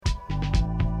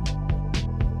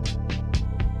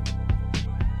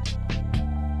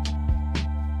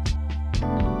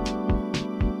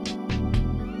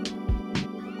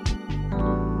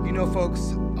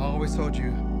folks, I always told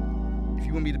you, if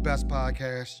you want to be the best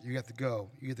podcast, you have to go.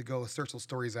 You have to go search those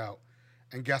stories out.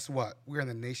 And guess what? We're in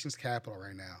the nation's capital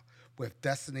right now with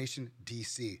Destination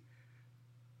DC.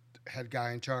 Head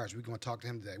guy in charge. We're going to talk to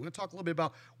him today. We're going to talk a little bit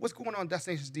about what's going on in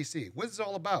Destination DC. What is it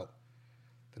all about?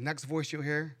 The next voice you'll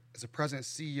hear is the president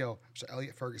and CEO, Mr.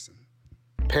 Elliot Ferguson.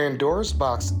 Pandora's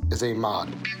Box is a mod,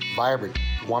 vibrant,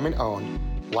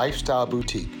 woman-owned lifestyle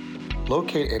boutique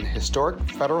located in historic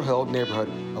Federal Hill neighborhood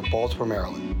of Baltimore,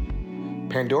 Maryland.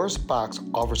 Pandora's Box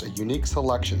offers a unique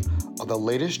selection of the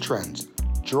latest trends,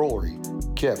 jewelry,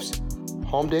 gifts,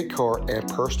 home decor, and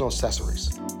personal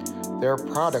accessories. Their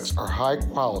products are high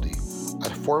quality,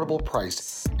 affordable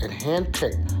price, and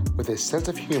hand-picked with a sense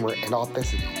of humor and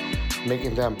authenticity,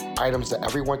 making them items that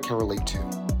everyone can relate to.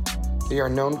 They are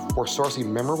known for sourcing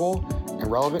memorable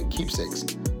and relevant keepsakes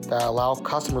that allow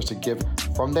customers to give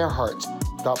from their hearts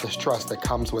without the stress that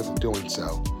comes with doing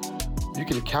so. You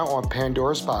can count on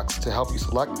Pandora's Box to help you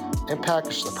select and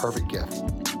package the perfect gift.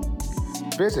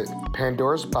 Visit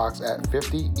Pandora's Box at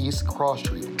 50 East Cross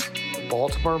Street,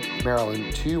 Baltimore,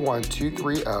 Maryland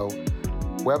 21230.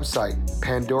 Website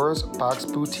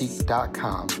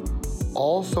pandorasboxboutique.com.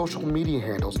 All social media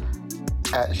handles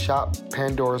at Shop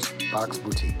Pandora's Box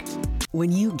Boutique.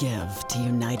 When you give to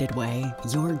United Way,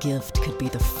 your gift could be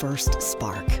the first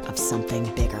spark of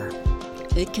something bigger.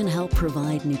 It can help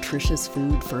provide nutritious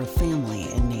food for a family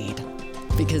in need.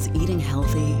 Because eating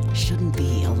healthy shouldn't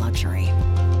be a luxury.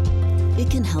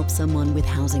 It can help someone with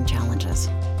housing challenges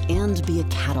and be a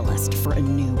catalyst for a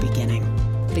new beginning.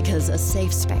 Because a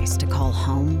safe space to call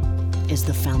home is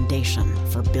the foundation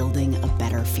for building a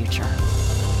better future.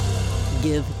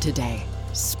 Give today.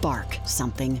 Spark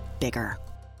something bigger.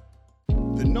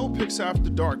 The No Picks After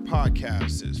Dark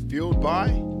podcast is fueled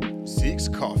by Zeke's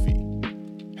Coffee.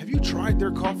 Have you tried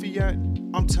their coffee yet?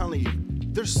 I'm telling you,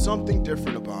 there's something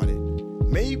different about it.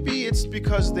 Maybe it's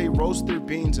because they roast their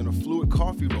beans in a fluid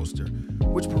coffee roaster,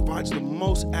 which provides the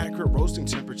most accurate roasting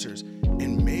temperatures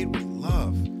and made with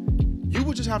love. You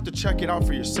will just have to check it out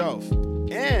for yourself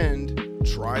and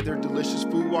try their delicious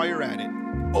food while you're at it.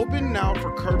 Open now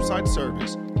for curbside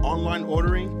service, online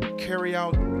ordering, carry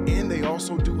out, and they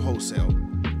also do wholesale.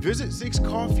 Visit Zeke's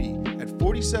Coffee at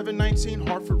 4719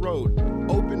 Hartford Road.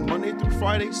 Open Monday through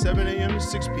Friday, 7 a.m. to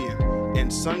 6 p.m.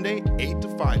 and Sunday, 8 to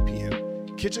 5 p.m.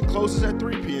 Kitchen closes at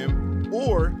 3 p.m.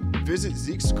 or visit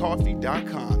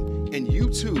Zeke'sCoffee.com and you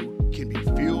too can be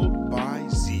fueled by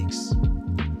Zeke's.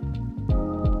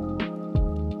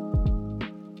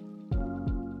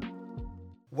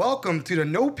 Welcome to the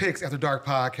No Picks After Dark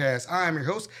podcast. I'm your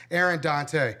host, Aaron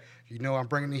Dante. You know I'm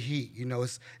bringing the heat. You know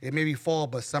it may be fall,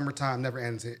 but summertime never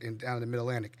ends down in the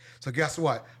Mid-Atlantic. So guess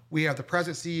what? We have the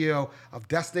president CEO of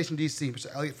Destination DC,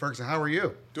 Mr. Elliot Ferguson. How are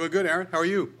you? Doing good, Aaron. How are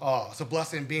you? Oh, it's a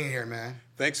blessing being here, man.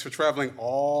 Thanks for traveling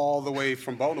all the way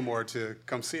from Baltimore to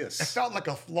come see us. It felt like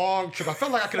a long trip. I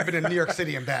felt like I could have been in New York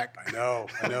City and back. I know.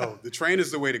 The train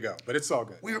is the way to go, but it's all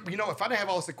good. If I didn't have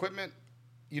all this equipment,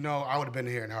 I would have been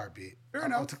here in a heartbeat. Fair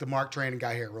enough. I took the MARC train and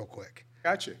got here real quick.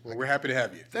 Gotcha. Well, we're happy to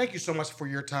have you. Thank you so much for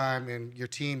your time and your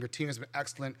team. Your team has been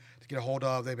excellent to get a hold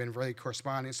of. They've been really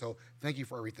corresponding. So thank you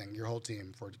for everything, your whole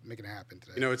team, for making it happen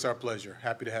today. It's our pleasure.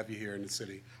 Happy to have you here in the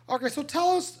city. Okay, so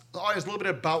tell us, the audience, a little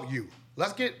bit about you.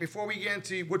 Before we get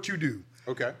into what you do.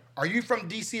 Okay. Are you from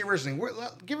D.C. originally?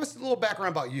 Give us a little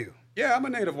background about you. Yeah, I'm a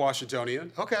native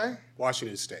Washingtonian. Okay.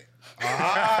 Washington State.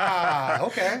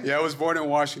 Okay. Yeah, I was born in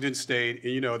Washington State.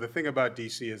 And, the thing about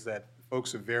D.C. is that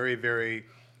folks are very, very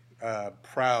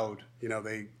proud.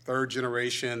 They third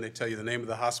generation. They tell you the name of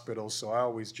the hospital. So I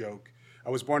always joke.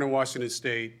 I was born in Washington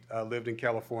State, lived in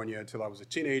California until I was a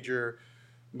teenager,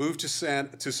 moved to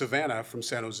Savannah from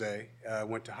San Jose,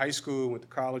 went to high school, went to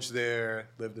college there,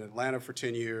 lived in Atlanta for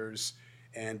 10 years,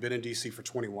 and been in D.C. for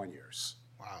 21 years.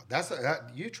 Wow,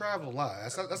 you travel a lot.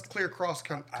 That's clear cross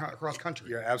country.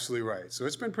 You're absolutely right. So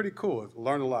it's been pretty cool.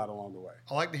 Learned a lot along the way.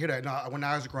 I like to hear that. No, when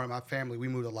I was growing up, my family, we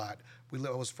moved a lot. I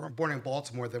was born in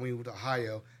Baltimore, then we moved to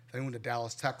Ohio, then we moved to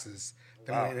Dallas, Texas.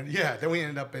 Then we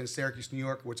ended up in Syracuse, New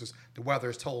York, which is the weather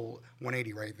is total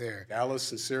 180 right there.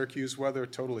 Dallas and Syracuse weather,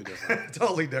 totally different.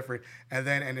 Totally different. And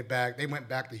then they went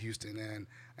back to Houston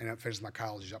and I finished my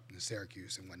college up in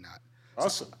Syracuse and whatnot.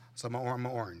 Awesome. So I'm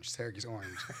orange, Syracuse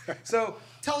orange. So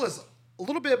tell us a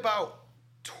little bit about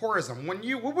tourism.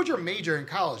 What was your major in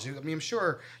college? I'm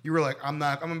sure you were like, I'm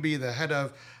going to be the head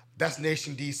of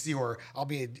Destination DC, or I'll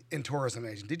be in tourism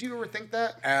agent. Did you ever think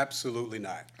that? Absolutely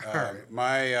not.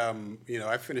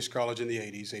 I finished college in the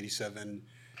 80s, 87.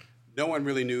 No one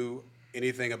really knew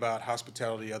anything about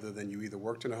hospitality other than you either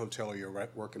worked in a hotel or you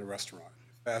worked in a restaurant.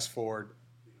 Fast forward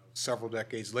several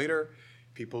decades later,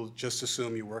 People just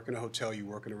assume you work in a hotel, you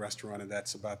work in a restaurant, and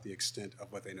that's about the extent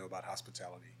of what they know about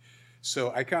hospitality.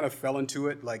 So I kind of fell into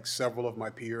it like several of my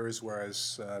peers,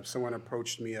 whereas someone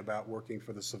approached me about working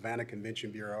for the Savannah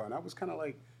Convention Bureau, and I was kind of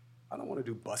like, I don't want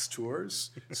to do bus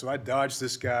tours. So I dodged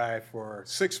this guy for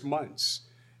 6 months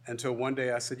until one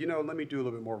day I said, let me do a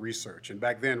little bit more research. And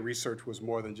back then, research was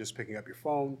more than just picking up your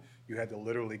phone. You had to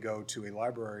literally go to a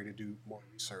library to do more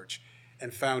research,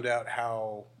 and found out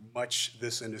how much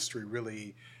this industry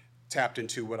really tapped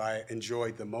into what I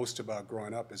enjoyed the most about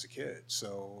growing up as a kid.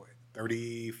 So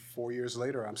 34 years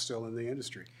later, I'm still in the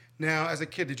industry. Now, as a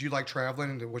kid, did you like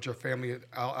traveling? Was your family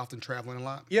often traveling a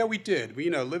lot? Yeah, we did.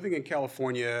 Living in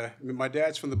California, my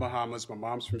dad's from the Bahamas, my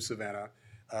mom's from Savannah.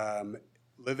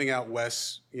 Living out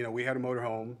west, we had a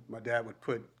motorhome. My dad would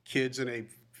put kids in a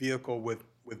vehicle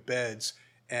with beds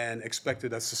and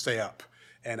expected us to stay up.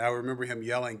 And I remember him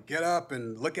yelling, "Get up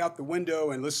and look out the window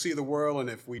and let's see the world." And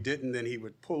if we didn't, then he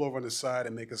would pull over on the side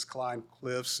and make us climb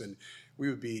cliffs. And we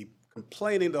would be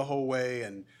complaining the whole way.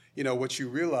 And, what you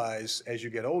realize as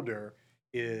you get older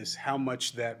is how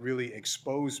much that really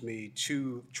exposed me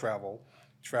to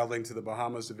traveling to the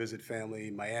Bahamas to visit family,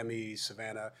 Miami,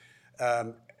 Savannah.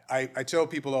 I tell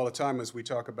people all the time as we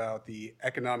talk about the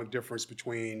economic difference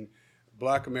between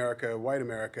Black America, white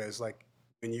America, is like,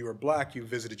 when you were Black, you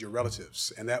visited your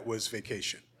relatives, and that was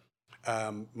vacation.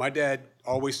 My dad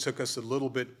always took us a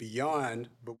little bit beyond,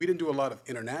 but we didn't do a lot of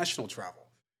international travel.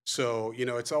 So,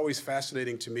 it's always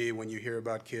fascinating to me when you hear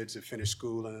about kids that finish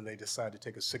school and then they decide to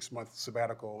take a 6-month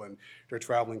sabbatical and they're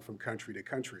traveling from country to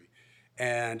country.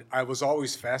 And I was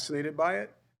always fascinated by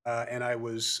it, and I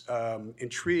was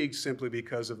intrigued simply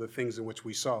because of the things in which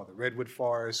we saw, the Redwood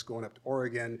Forest, going up to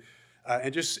Oregon,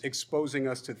 and just exposing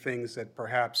us to things that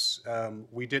perhaps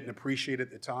we didn't appreciate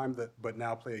at the time, but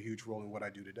now play a huge role in what I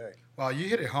do today. Well, you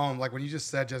hit it home. Like when you just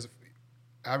said,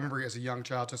 I remember as a young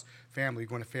child, just family,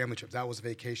 going to family trips. That was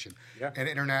vacation. Yeah. And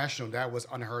international, that was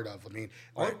unheard of. I mean,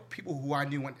 all Right. the people who I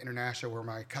knew went international were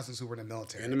my cousins who were in the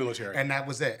military. In the military. And that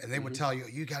was it. And they would tell you,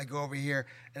 you got to go over here.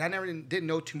 And I didn't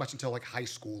know too much until like high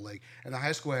school. Like, in the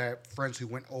high school, I had friends who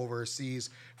went overseas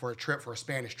for a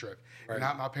Spanish trip. Right.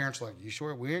 And my parents were like, you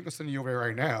sure? We ain't going to send you over there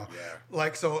right now. Yeah.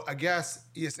 Like, so I guess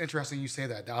it's interesting you say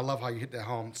that. I love how you hit that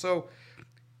home. So,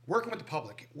 working with the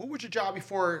public, what was your job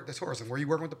before the tourism? Were you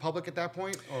working with the public at that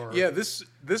point? Or? Yeah, this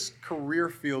career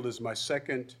field is my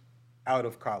second out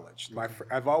of college.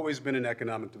 I've always been in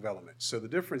economic development. So the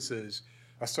difference is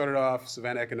I started off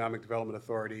Savannah Economic Development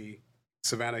Authority,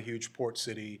 Savannah, huge port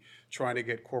city, trying to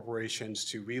get corporations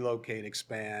to relocate,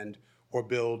 expand, or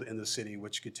build in the city,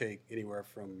 which could take anywhere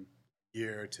from a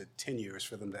year to 10 years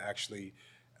for them to actually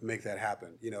make that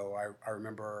happen. I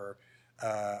remember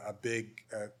a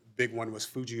big one was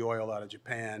Fuji Oil out of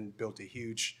Japan, built a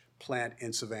huge plant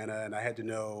in Savannah, and I had to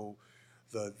know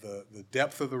the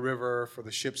depth of the river for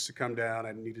the ships to come down.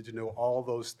 I needed to know all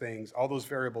those things, all those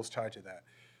variables tied to that.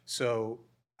 So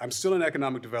I'm still in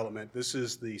economic development. This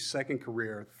is the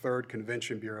third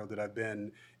convention bureau that I've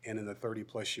been in the 30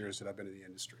 plus years that I've been in the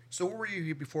industry. So where were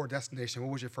you before Destination?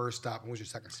 What was your first stop and what was your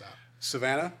second stop?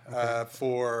 Savannah,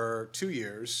 for 2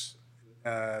 years.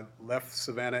 Left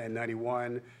Savannah in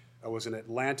 91. I was in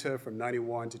Atlanta from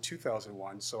 91 to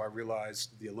 2001, so I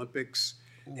realized the Olympics,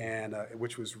 and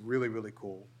which was really, really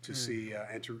cool to see,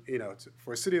 and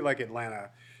for a city like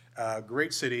Atlanta,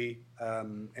 great city,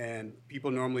 and people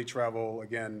normally travel,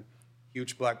 again,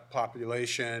 huge Black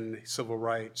population, civil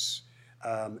rights,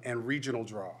 and regional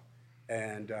draw,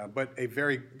 and but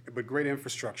great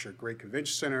infrastructure, great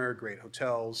convention center, great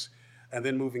hotels, and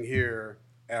then moving here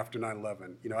after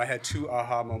 9/11. I had 2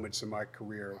 aha moments in my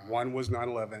career. One was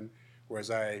 9/11,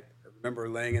 whereas I remember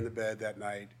laying in the bed that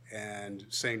night and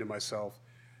saying to myself,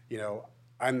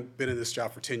 I've been in this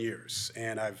job for 10 years,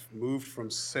 and I've moved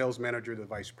from sales manager to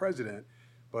vice president,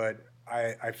 but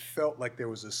I felt like there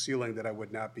was a ceiling that I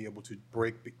would not be able to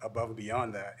break above and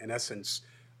beyond that. In essence,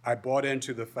 I bought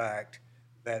into the fact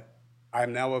that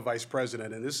I'm now a vice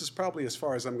president, and this is probably as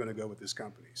far as I'm going to go with this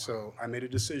company. Wow. So I made a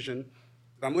decision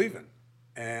that I'm leaving.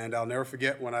 And I'll never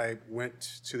forget when I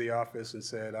went to the office and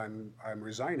said, I'm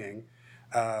resigning.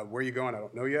 Where are you going? I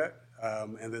don't know yet.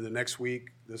 And then the next week,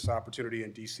 this opportunity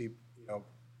in DC,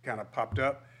 kind of popped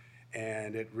up.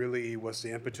 And it really was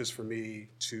the impetus for me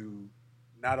to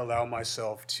not allow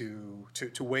myself to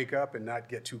wake up and not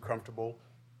get too comfortable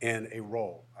in a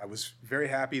role. I was very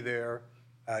happy there,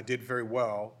 did very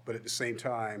well, but at the same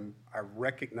time, I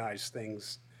recognized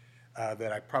things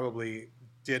that I probably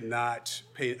did not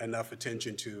pay enough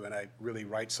attention to, and I really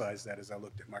right-sized that as I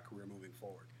looked at my career moving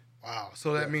forward. Wow.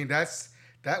 So that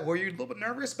were you a little bit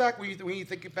nervous back when you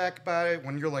think back about it,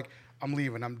 when you're like, I'm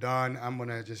leaving. I'm done. I'm going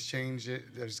to just change it,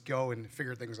 just go and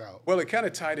figure things out? Well, it kind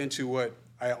of tied into what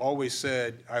I always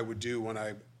said I would do when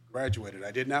I graduated.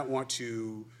 I did not want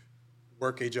to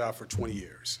work a job for 20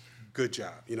 years. Good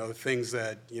job. You know, the things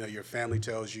that, you know, your family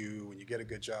tells you when you get a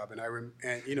good job. And I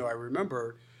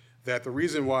remember that the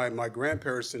reason why my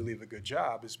grandparents didn't leave a good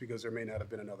job is because there may not have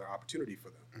been another opportunity for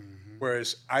them. Mm-hmm.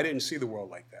 Whereas I didn't see the world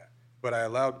like that. But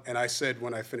I said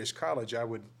when I finished college, I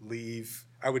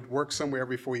would work somewhere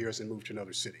every 4 years and move to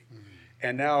another city. Mm-hmm.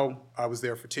 And now I was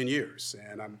there for 10 years,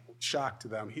 and I'm shocked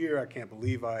that I'm here. I can't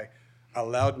believe I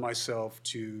allowed myself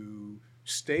to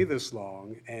stay this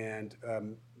long and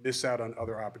miss out on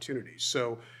other opportunities.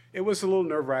 So it was a little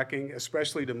nerve-wracking,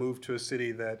 especially to move to a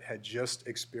city that had just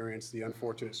experienced the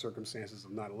unfortunate circumstances of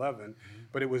 9/11, mm-hmm.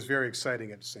 but it was very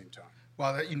exciting at the same time.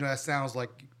 Well, that sounds like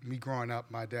me growing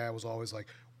up. My dad was always like,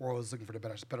 we're always looking for the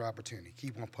better opportunity.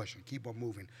 Keep on pushing, keep on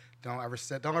moving. Don't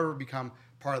ever become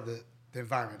part of the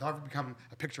environment. Don't ever become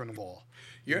a picture on the wall.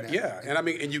 Yeah, and I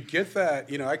mean, and you get that,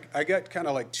 I got kind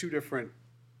of like two different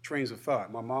trains of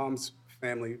thought. My mom's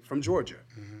family from Georgia,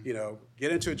 mm-hmm.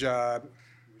 Get into a job,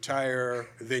 retire,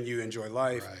 then you enjoy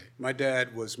life. Right. My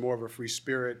dad was more of a free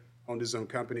spirit, owned his own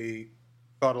company,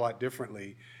 thought a lot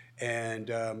differently. And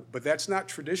but that's not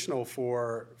traditional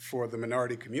for the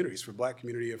minority communities, for Black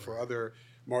community and for other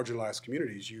marginalized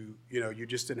communities. You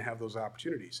just didn't have those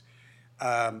opportunities.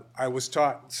 I was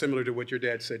taught, similar to what your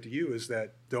dad said to you, is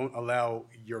that don't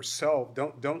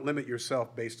limit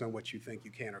yourself based on what you think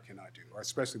you can or cannot do, or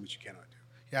especially what you cannot do.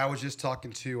 Yeah, I was just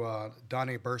talking to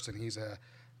Donnie Burson. He's a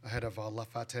head of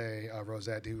Lafayette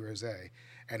Rosette du Rosé,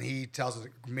 and he tells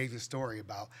an amazing story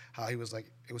about how he was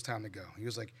like, it was time to go. He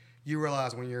was like, you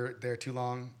realize when you're there too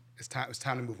long, it's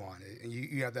time to move on. And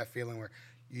you have that feeling where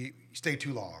you stay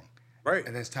too long. Right.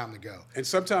 And then it's time to go. And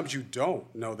sometimes you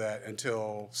don't know that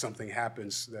until something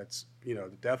happens that's,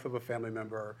 the death of a family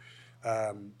member.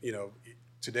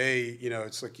 Today,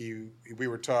 it's like we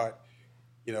were taught,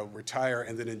 retire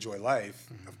and then enjoy life.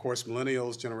 Mm-hmm. Of course,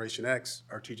 millennials, Generation X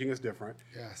are teaching us different.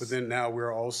 Yes. But then now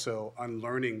we're also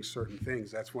unlearning certain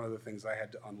things. That's one of the things I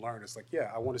had to unlearn. It's like,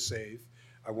 I want to save.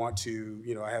 I want to,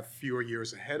 I have fewer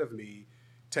years ahead of me,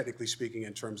 technically speaking,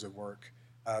 in terms of work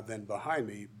than behind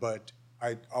me. But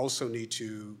I also need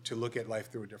to look at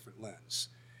life through a different lens.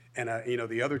 And,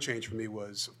 the other change for me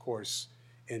was, of course,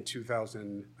 in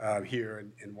 2000 here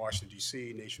in Washington,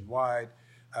 D.C., nationwide,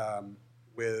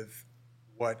 with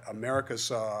what America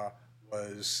saw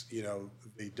was,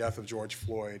 the death of George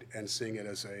Floyd and seeing it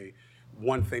as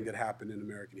one thing that happened in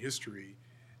American history.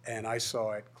 And I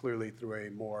saw it clearly through a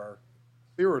more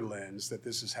clearer lens that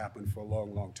this has happened for a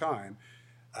long, long time.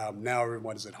 Now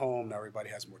everyone is at home. Now everybody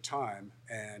has more time.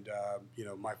 And,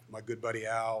 my good buddy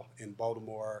Al in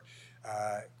Baltimore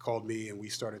called me, and we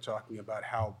started talking about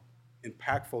how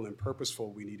impactful and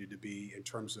purposeful we needed to be in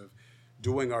terms of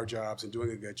doing our jobs and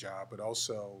doing a good job, but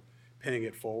also paying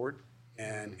it forward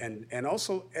and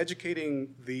also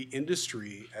educating the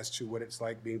industry as to what it's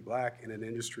like being Black in an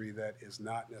industry that is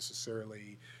not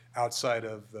necessarily outside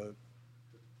of the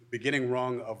beginning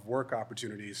rung of work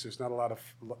opportunities. There's not a lot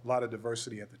of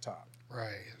diversity at the top.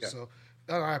 Right. Yeah. So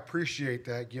I appreciate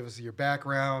that. Give us your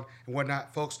background and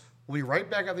whatnot. Folks, we'll be right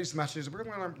back after these messages. We're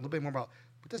going to learn a little bit more about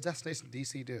what does Destination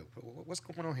DC do? What's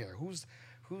going on here? Who's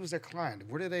their client?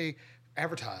 Where do they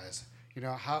advertise?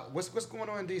 What's going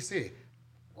on in DC?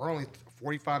 We're only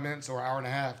 45 minutes or an hour and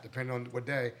a half, depending on what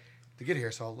day, to get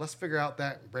here. So let's figure out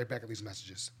that right back at these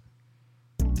messages.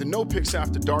 The No Picks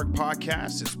After Dark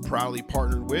podcast is proudly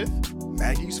partnered with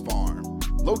Maggie's Farm.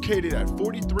 Located at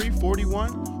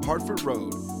 4341 Hartford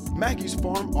Road, Maggie's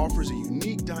Farm offers a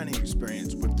unique dining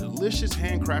experience with delicious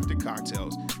handcrafted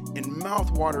cocktails and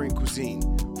mouth-watering cuisine,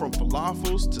 from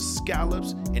falafels to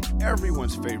scallops and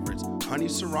everyone's favorites, honey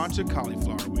sriracha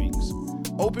cauliflower wings.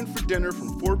 Open for dinner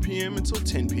from 4 p.m. until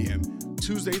 10 p.m.,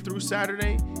 Tuesday through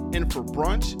Saturday, and for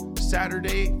brunch,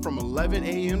 Saturday from 11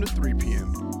 a.m. to 3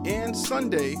 p.m., and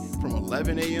Sunday from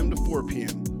 11 a.m. to 4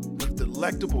 p.m. with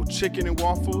delectable chicken and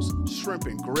waffles, shrimp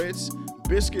and grits,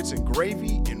 biscuits and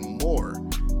gravy, and more.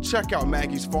 Check out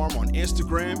Maggie's Farm on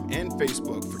Instagram and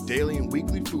Facebook for daily and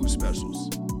weekly food specials.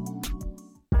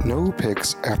 No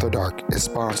Picks After Dark is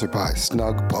sponsored by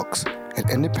Snug Books, an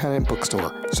independent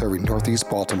bookstore serving Northeast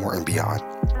Baltimore and beyond.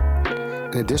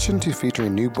 In addition to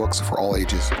featuring new books for all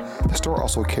ages, the store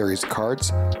also carries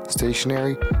cards,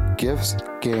 stationery, gifts,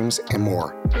 games, and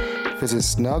more. Visit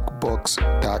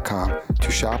snugbooks.com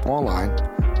to shop online,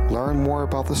 learn more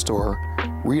about the store,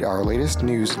 read our latest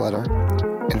newsletter,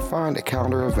 and find a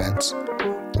calendar of events,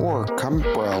 or come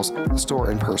browse the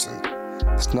store in person.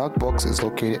 Snug Books is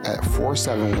located at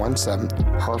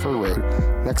 4717 Harvard Road,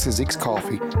 next to Zeke's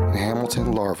Coffee in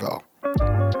Hamilton, Laurelville.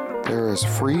 There is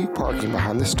free parking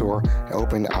behind the store, and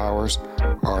opening hours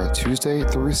are Tuesday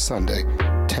through Sunday,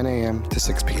 10 a.m. to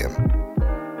 6 p.m.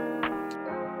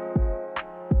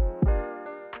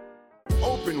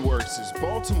 OpenWorks is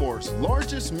Baltimore's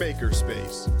largest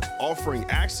makerspace, offering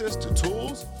access to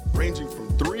tools ranging from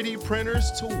 3D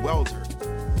printers to welder,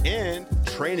 and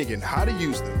training in how to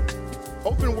use them.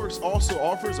 OpenWorks also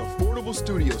offers affordable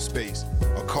studio space,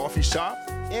 a coffee shop,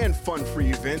 and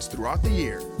fun-free events throughout the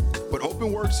year. But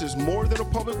OpenWorks is more than a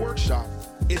public workshop.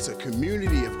 It's a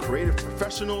community of creative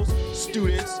professionals,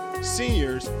 students,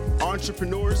 seniors,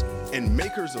 entrepreneurs, and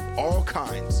makers of all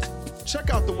kinds.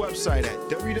 Check out the website at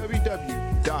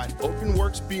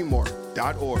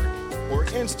www.openworksbmore.org or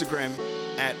Instagram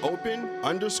at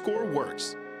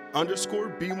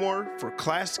open_works_bmore for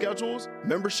class schedules,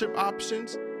 membership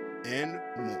options, and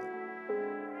more.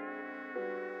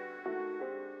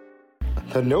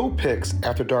 The No Picks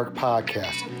After Dark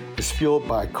podcast is fueled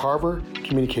by Carver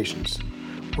Communications,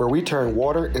 where we turn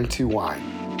water into wine.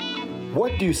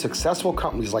 What do successful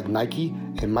companies like Nike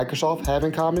and Microsoft have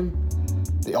in common?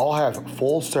 They all have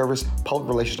full-service public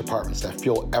relations departments that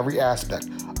fuel every aspect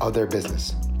of their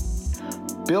business.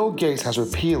 Bill Gates has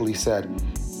repeatedly said,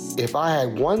 "If I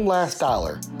had one last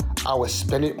dollar, I would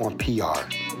spend it on PR."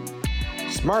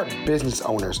 Smart business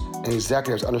owners and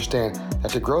executives understand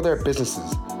that to grow their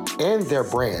businesses and their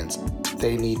brands,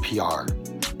 they need PR.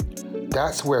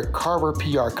 That's where Carver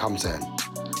PR comes in.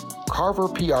 Carver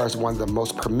PR is one of the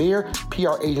most premier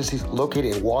PR agencies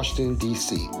located in Washington,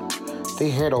 D.C. They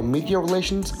handle media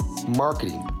relations,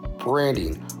 marketing,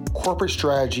 branding, corporate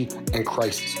strategy, and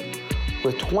crisis.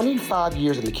 With 25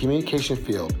 years in the communication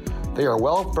field, they are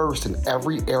well versed in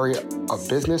every area of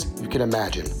business you can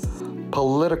imagine: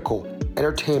 political,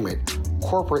 entertainment,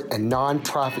 corporate, and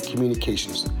nonprofit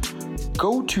communications.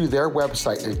 Go to their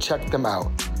website and check them out,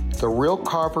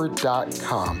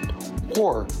 therealcarver.com,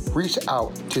 or reach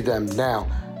out to them now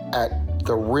at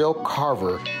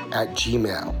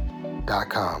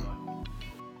therealcarver@gmail.com.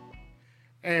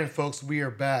 And folks, we are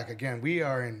back. Again, we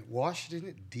are in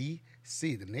Washington,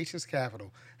 D.C., the nation's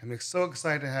capital. I'm so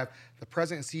excited to have the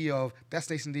president and CEO of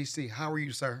Destination D.C. How are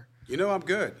you, sir? You know, I'm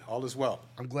good. All is well.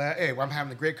 I'm glad. Hey, I'm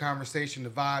having a great conversation. The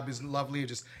vibe is lovely.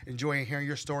 Just enjoying hearing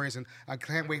your stories, and I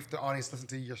can't wait for the audience to listen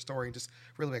to your story and just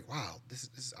really like, wow, this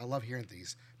is I love hearing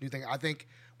these new things. I think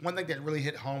one thing that really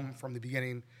hit home from the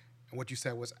beginning and what you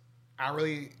said was I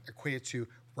really equated to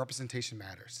representation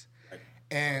matters. Right.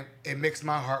 And it makes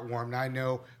my heart warm. And I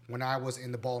know when I was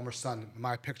in the Baltimore Sun,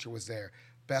 my picture was there.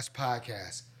 Best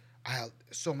podcast. I had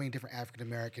so many different African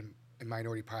American and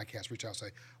minority podcasts reach out and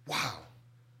say, wow,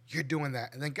 you're doing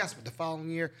that. And then guess what? The following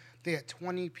year, they had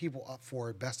 20 people up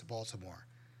for Best of Baltimore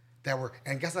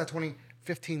and guess that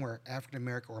 2015 were African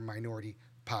American or minority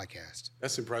podcasts.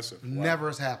 That's impressive. Never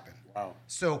has happened. Wow.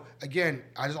 So again,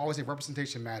 I just always say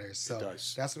representation matters. So it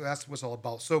does. That's what it's all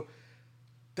about. So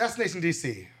Destination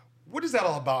DC, what is that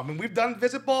all about? I mean, we've done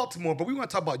Visit Baltimore, but we want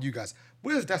to talk about you guys.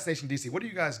 What is Destination DC? What do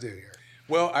you guys do here?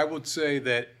 Well, I would say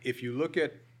that if you look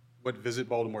at what Visit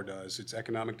Baltimore does, it's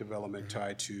economic development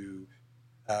tied to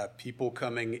people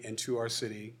coming into our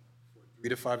city for 3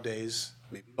 to 5 days,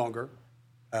 maybe longer,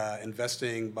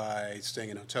 investing by staying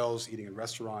in hotels, eating in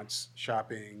restaurants,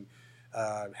 shopping,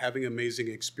 having amazing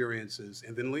experiences,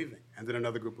 and then leaving, and then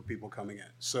another group of people coming in.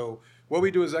 So what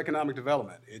we do is economic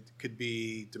development. It could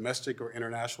be domestic or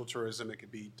international tourism. It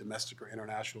could be domestic or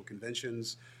international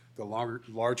conventions, the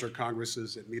larger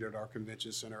congresses that meet at our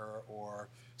convention center, or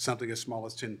something as small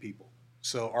as 10 people.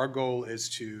 So our goal is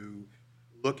to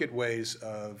look at ways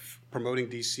of promoting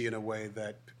DC in a way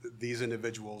that these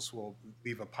individuals will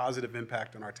leave a positive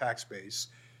impact on our tax base.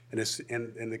 And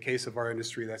in the case of our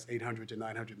industry, that's $800 to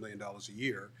 $900 million a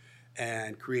year,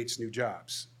 and creates new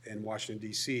jobs. In Washington,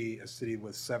 D.C., a city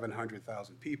with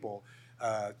 700,000 people,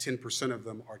 10% of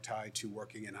them are tied to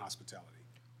working in hospitality.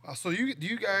 So do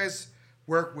you guys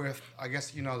work with, I guess,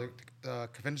 the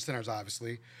convention centers,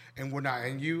 obviously, and whatnot,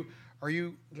 and are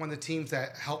you one of the teams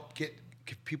that help get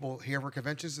people here for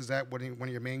conventions? Is that one of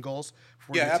your main goals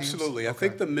for your teams? Absolutely. Okay. I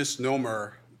think the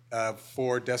misnomer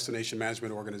for destination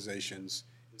management organizations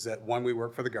is that, one, we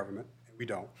work for the government, and we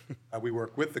don't. We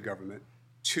work with the government.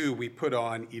 2, we put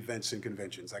on events and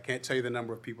conventions. I can't tell you the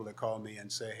number of people that call me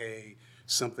and say, hey,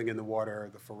 something in the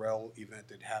water, the Pharrell event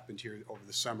that happened here over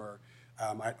the summer,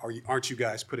 aren't you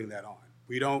guys putting that on?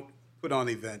 We don't put on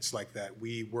events like that.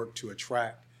 We work to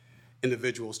attract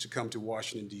individuals to come to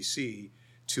Washington, D.C.,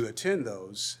 to attend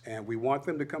those, and we want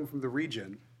them to come from the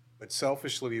region, but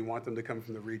selfishly we want them to come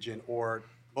from the region or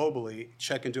globally,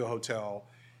 check into a hotel,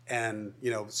 and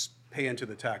pay into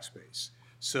the tax base.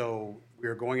 So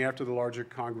we're going after the larger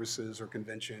congresses or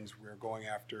conventions. We're going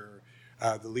after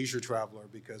the leisure traveler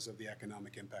because of the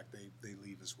economic impact they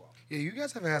leave as well. Yeah, you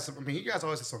guys have had some. I mean, you guys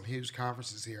always have some huge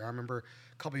conferences here. I remember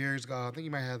a couple of years ago, I think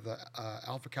you might have the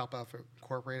Alpha Kappa Alpha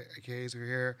Incorporated AKAs were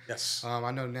here. Yes.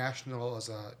 I know National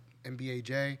as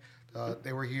MBAJ.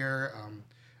 They were here.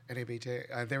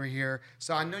 NABJ, they were here.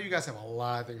 So I know you guys have a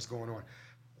lot of things going on.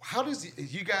 How does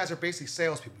you guys are basically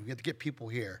salespeople? You have to get people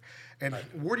here, and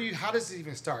right. How does it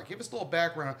even start? Give us a little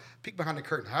background, peek behind the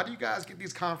curtain. How do you guys get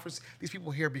these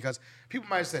people here? Because people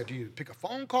might say, do you pick a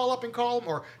phone call up and call them,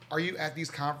 or are you at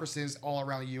these conferences all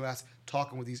around the U.S.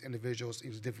 talking with these individuals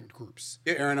in different groups?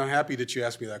 Yeah, Aaron, I'm happy that you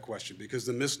asked me that question because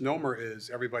the misnomer is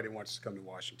everybody wants to come to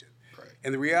Washington, right.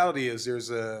 And the reality is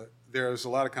there's a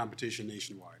lot of competition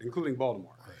nationwide, including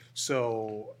Baltimore. Right.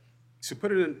 So to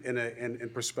put it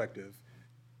in perspective.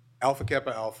 Alpha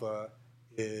Kappa Alpha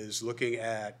is looking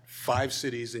at 5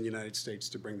 cities in the United States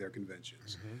to bring their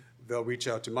conventions. Mm-hmm. They'll reach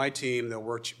out to my team, they'll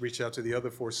reach out to the other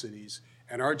 4 cities,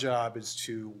 and our job is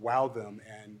to wow them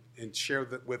and share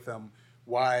with them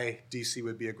why DC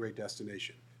would be a great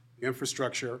destination. The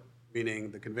infrastructure,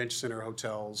 meaning the convention center,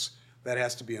 hotels, that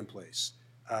has to be in place.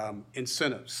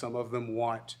 Incentives, some of them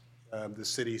want the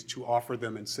cities to offer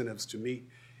them incentives to meet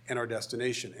in our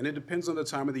destination. And it depends on the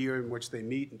time of the year in which they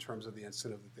meet in terms of the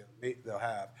incentive that they'll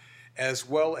have, as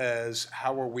well as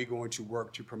how are we going to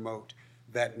work to promote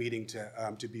that meeting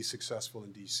to be successful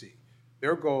in DC.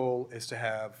 Their goal is to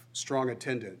have strong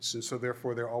attendance, and so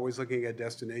therefore they're always looking at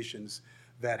destinations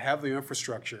that have the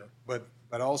infrastructure, but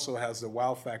also has the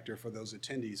wow factor for those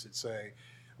attendees that say,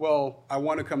 well, I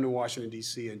want to come to Washington,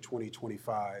 D.C. in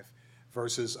 2025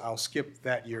 versus I'll skip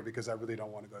that year because I really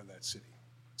don't want to go to that city.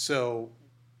 So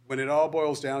when it all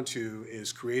boils down to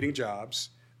is creating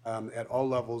jobs at all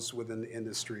levels within the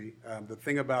industry. The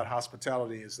thing about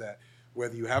hospitality is that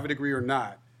whether you have a degree or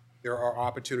not, there are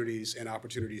opportunities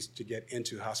to get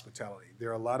into hospitality. There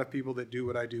are a lot of people that do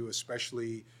what I do,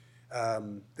 especially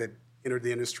that entered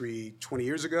the industry 20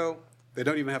 years ago. They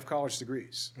don't even have college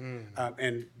degrees.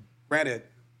 And granted,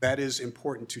 that is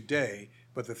important today,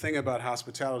 but the thing about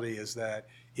hospitality is that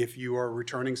if you are a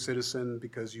returning citizen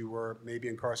because you were maybe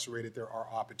incarcerated, there are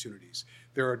opportunities.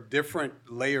 There are different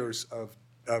layers of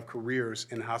careers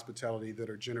in hospitality that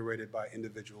are generated by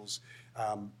individuals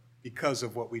because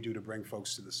of what we do to bring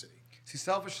folks to the city. See,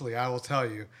 selfishly, I will tell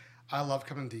you, I love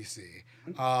coming to D.C.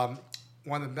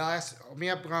 One of the last,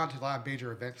 I've gone to a lot of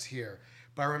major events here,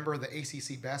 but I remember the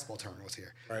ACC basketball tournament was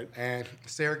here. Right. And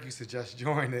Syracuse had just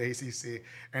joined the ACC,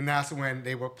 and that's when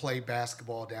they would play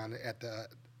basketball down at the,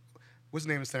 what's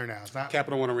the name of the center now? It's not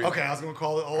Capital One Arena. Okay, I was going to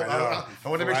call it. I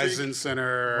want to make sure. Verizon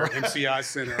Center, MCI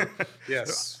Center.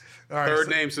 Yes. All right, Third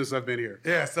name since I've been here.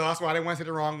 Yeah, so that's why I didn't want to say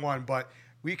the wrong one. But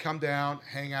we come down,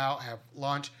 hang out, have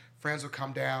lunch. Friends would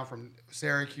come down from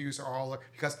Syracuse or all over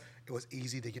because it was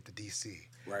easy to get to D.C.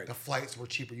 Right. The flights were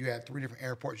cheaper. You had 3 different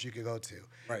airports you could go to.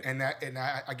 Right. And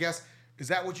I guess, is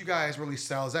that what you guys really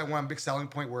sell? Is that one big selling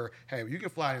point where, hey, you can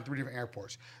fly in 3 different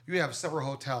airports. You have several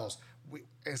hotels.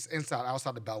 It's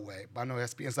outside the Beltway, but I know it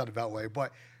has to be inside the Beltway.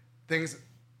 But is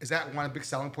that one of the big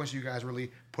selling points you guys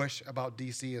really push about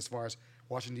D.C. as far as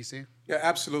Washington, D.C.? Yeah,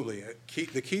 absolutely.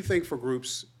 The key thing for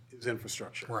groups is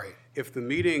infrastructure. Right.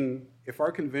 If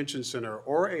our convention center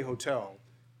or a hotel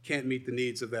can't meet the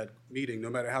needs of that meeting, no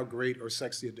matter how great or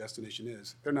sexy a destination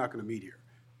is, they're not going to meet here.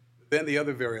 Then the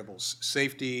other variables,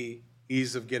 safety,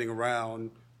 ease of getting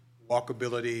around,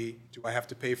 walkability. Do I have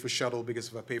to pay for shuttle? Because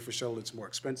if I pay for shuttle, it's more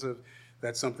expensive.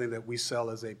 That's something that we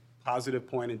sell as a positive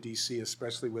point in D.C.,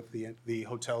 especially with the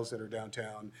hotels that are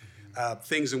downtown.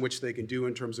 Things in which they can do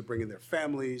in terms of bringing their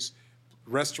families,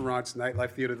 restaurants,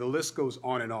 nightlife, theater, the list goes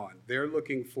on and on. They're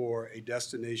looking for a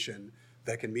destination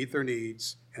that can meet their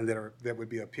needs and that would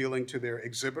be appealing to their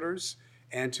exhibitors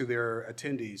and to their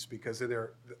attendees because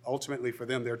they're ultimately for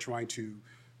them, they're trying to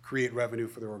create revenue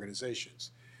for their organizations.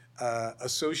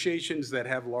 Associations that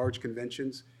have large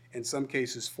conventions, in some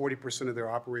cases, 40% of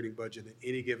their operating budget in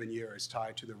any given year is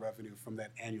tied to the revenue from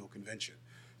that annual convention.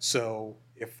 So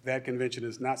if that convention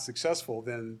is not successful,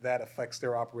 then that affects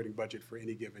their operating budget for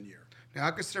any given year. Now,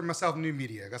 I consider myself new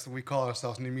media. That's what we call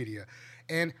ourselves, new media.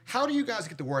 And how do you guys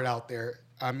get the word out there?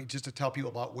 I mean, just to tell people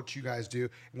about what you guys do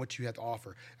and what you have to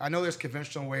offer. I know there's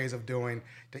conventional ways of doing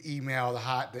the email,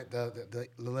 the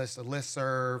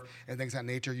listserv, and things of that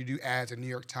nature. You do ads in New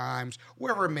York Times,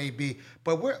 wherever it may be.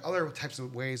 But what other types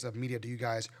of ways of media do you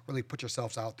guys really put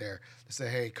yourselves out there to say,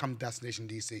 hey, come to Destination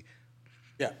DC?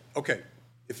 Yeah, okay.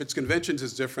 If it's conventions,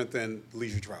 it's different than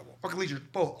leisure travel. Okay, leisure,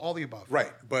 both, all the above.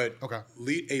 Right, but Okay.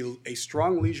 A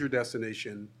strong leisure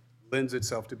destination lends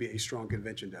itself to be a strong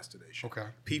convention destination. Okay.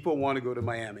 People want to go to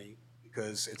Miami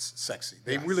because it's sexy.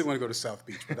 They Yes. really want to go to South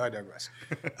Beach, but I digress.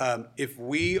 If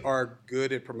we are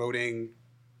good at promoting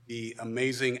the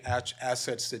amazing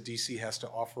assets that DC has to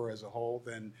offer as a whole,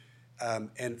 then,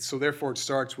 and so therefore it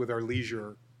starts with our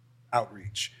leisure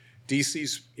outreach.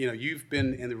 DC's, you've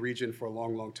been in the region for a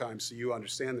long, long time, so you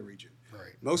understand the region.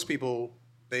 Right. Most people,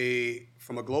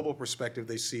 from a global perspective,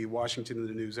 they see Washington in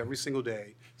the news every single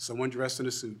day, someone dressed in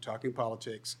a suit talking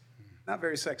politics, not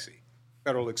very sexy,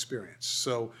 federal experience.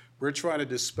 So we're trying to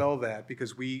dispel that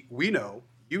because we know,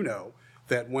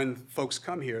 that when folks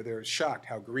come here, they're shocked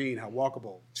how green, how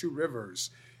walkable, 2 rivers,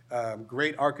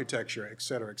 great architecture, et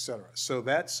cetera, et cetera. So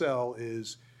that sell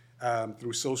is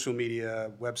through social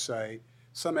media, website,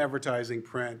 some advertising,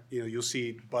 print. You'll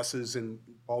see buses in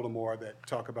Baltimore that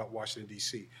talk about Washington,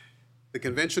 D.C. The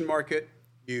convention market,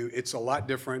 it's a lot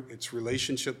different. It's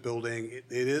relationship building. It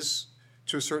is,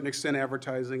 to a certain extent,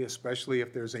 advertising, especially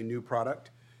if there's a new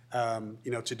product.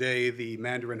 Today the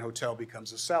Mandarin Hotel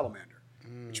becomes a Salamander,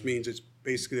 which means it's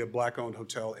basically a Black-owned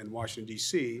hotel in Washington,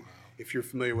 D.C. Wow. If you're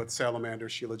familiar with Salamander,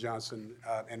 Sheila Johnson,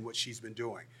 and what she's been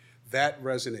doing. That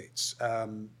resonates.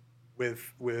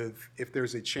 With if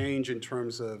there's a change in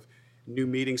terms of new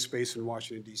meeting space in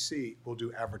Washington, D.C., we'll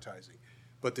do advertising.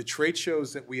 But the trade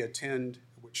shows that we attend,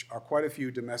 which are quite a few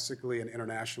domestically and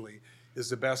internationally, is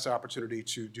the best opportunity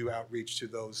to do outreach to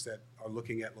those that are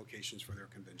looking at locations for their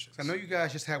conventions. I know you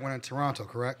guys just had one in Toronto,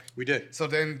 correct? We did. So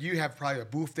then you have probably a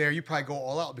booth there. You probably go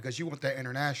all out because you want that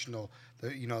international,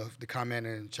 to come in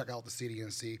and check out the city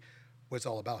and see what it's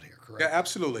all about here, correct? Yeah,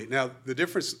 absolutely. Now, the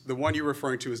difference, the one you're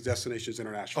referring to is Destinations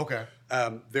International. Okay.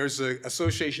 There's an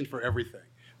association for everything.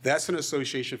 That's an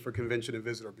association for convention and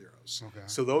visitor bureaus. Okay.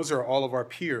 So those are all of our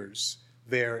peers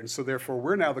there. And so therefore,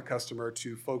 we're now the customer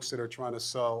to folks that are trying to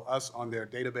sell us on their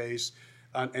database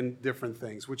and different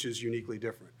things, which is uniquely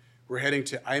different. We're heading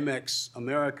to IMEX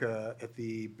America at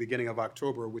the beginning of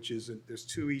October, which is, there's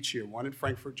 2 each year, one in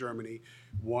Frankfurt, Germany,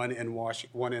 one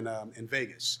in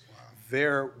Vegas. Wow.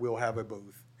 There we'll have a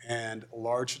booth, and a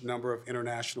large number of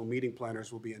international meeting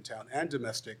planners will be in town and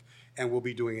domestic, and we'll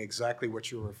be doing exactly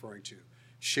what you're referring to,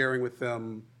 sharing with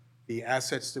them the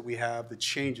assets that we have, the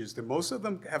changes. That most of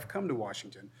them have come to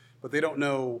Washington, but they don't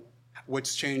know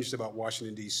what's changed about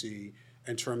Washington, D.C.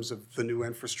 in terms of the new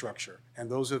infrastructure,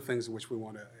 and those are the things in which we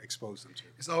want to expose them to.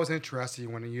 It's always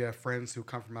interesting when you have friends who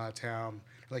come from out of town,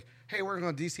 like, hey, we're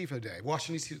going to D.C. for the day,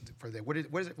 Washington, D.C. for the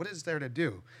day. What is there to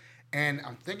do? And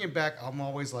I'm thinking back, I'm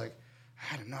always like,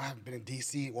 I don't know, I haven't been in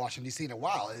D.C., Washington, D.C. in a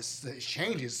while. It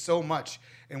changes so much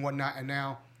and whatnot. And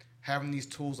now having these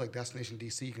tools like Destination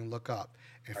D.C., you can look up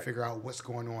and figure out what's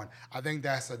going on. I think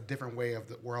that's a different way of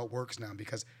the world works now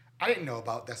because I didn't know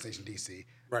about Destination D.C.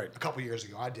 Right. A couple years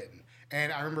ago. I didn't.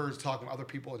 And I remember talking to other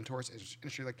people in the tourist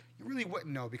industry, like, you really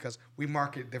wouldn't know because we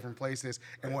market different places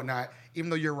and whatnot. Even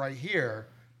though you're right here,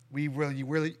 you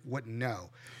really wouldn't know.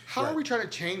 How are we trying to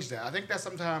change that? I think that's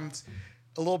sometimes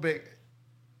a little bit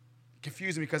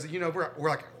confusing because, we're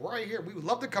like, right here, we would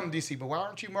love to come to D.C., but why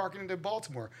aren't you marketing to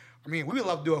Baltimore? I mean, we would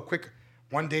love to do a quick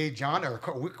one-day John or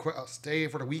a stay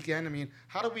for the weekend. I mean,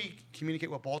 how do we communicate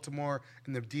with Baltimore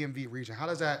and the DMV region? How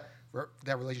does that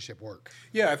relationship work?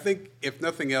 Yeah, I think if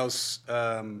nothing else,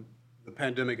 the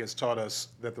pandemic has taught us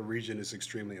that the region is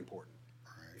extremely important.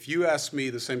 Right. If you asked me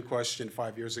the same question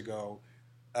 5 years ago,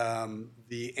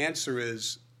 the answer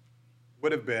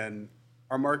would have been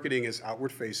our marketing is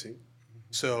outward facing.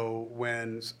 So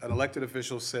when an elected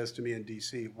official says to me in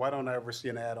D.C., why don't I ever see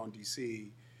an ad on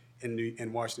D.C.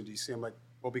 in Washington, D.C.? I'm like,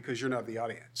 well, because you're not the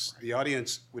audience. Right. The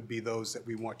audience would be those that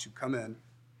we want to come in,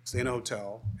 stay in a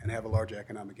hotel, and have a larger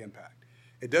economic impact.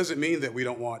 It doesn't mean that we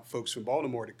don't want folks from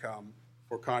Baltimore to come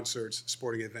for concerts,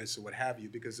 sporting events, and what have you,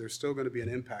 because there's still going to be an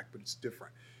impact, but it's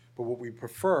different. But what we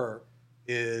prefer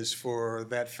is for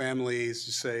that family to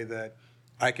say that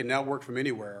I can now work from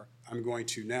anywhere. I'm going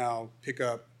to now pick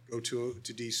up, go to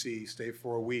D.C., stay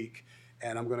for a week,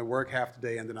 and I'm going to work half the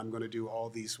day, and then I'm going to do all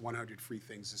these 100 free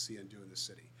things to see and do in the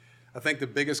city. I think the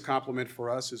biggest compliment for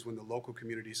us is when the local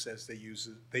community says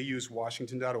they use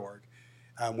Washington.org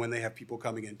when they have people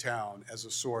coming in town as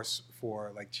a source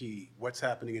for, like, gee, what's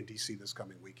happening in D.C. this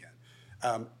coming weekend?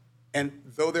 And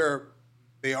though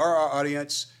they are our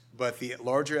audience, but the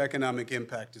larger economic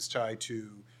impact is tied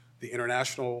to the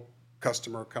international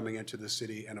customer coming into the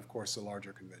city and, of course, the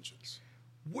larger conventions.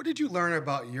 What did you learn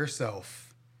about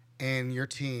yourself and your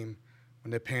team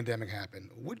when the pandemic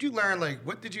happened? What did you learn,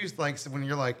 what did you, when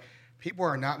you're like, people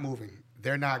are not moving,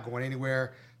 they're not going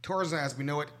anywhere, tourism as we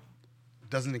know it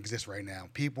doesn't exist right now.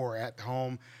 People are at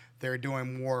home. They're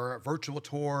doing more virtual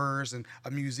tours and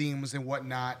of museums and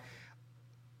whatnot.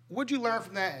 What did you learn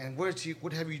from that, and what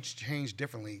have you changed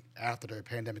differently after the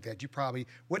pandemic that you probably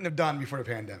wouldn't have done before the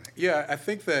pandemic? Yeah, I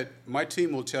think that my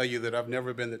team will tell you that I've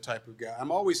never been the type of guy.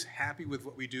 I'm always happy with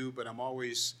what we do, but I'm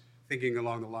always thinking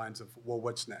along the lines of, well,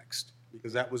 what's next?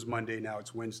 Because that was Monday, now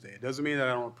it's Wednesday. It doesn't mean that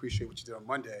I don't appreciate what you did on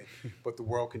Monday, but the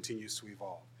world continues to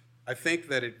evolve. I think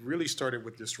that it really started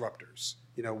with disruptors.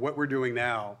 What we're doing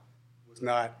now was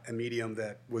not a medium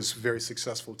that was very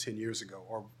successful 10 years ago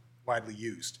or widely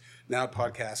used. Now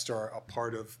podcasts are a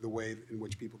part of the way in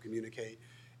which people communicate,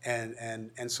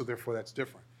 and so therefore that's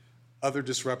different. Other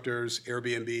disruptors,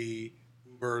 Airbnb,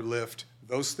 Uber, Lyft,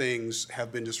 those things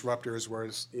have been disruptors,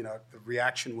 whereas the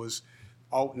reaction was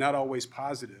not always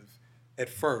positive at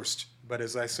first, but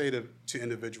as I say to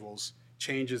individuals,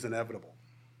 change is inevitable.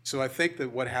 So I think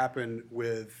that what happened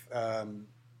with the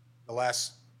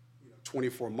last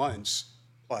 24 months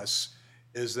plus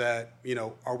is that,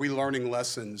 are we learning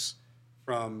lessons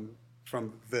from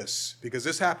this? Because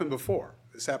this happened before.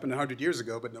 This happened 100 years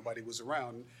ago, but nobody was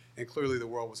around, and clearly the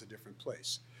world was a different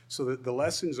place. So the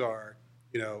lessons are,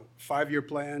 5-year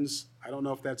plans. I don't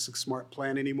know if that's a smart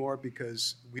plan anymore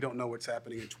because we don't know what's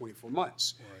happening in 24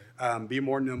 months. Right. Be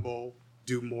more nimble,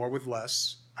 do more with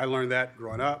less. I learned that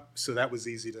growing up, so that was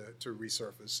easy to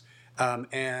resurface.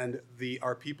 And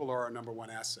our people are our number one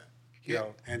asset.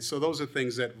 And so those are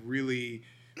things that really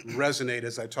resonate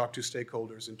as I talk to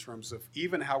stakeholders in terms of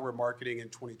even how we're marketing in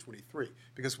 2023,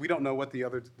 because we don't know what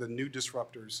the new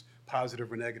disruptors,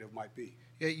 positive or negative, might be.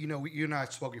 Yeah, you and I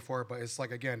spoke before, but it's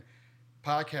like, again,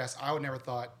 podcasts, I would never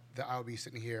thought that I would be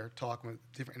sitting here talking with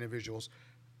different individuals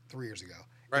 3 years ago.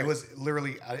 Right. It was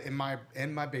literally in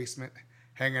my basement,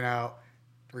 hanging out,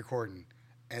 recording.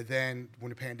 And then when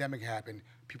the pandemic happened,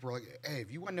 people were like, hey,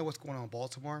 if you want to know what's going on in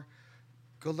Baltimore,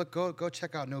 go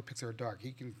check out No Pixar Dark.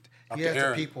 He has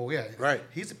the people, yeah. Right.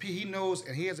 He knows,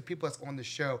 and he has the people that's on the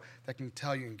show that can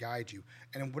tell you and guide you.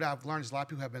 And what I've learned is a lot of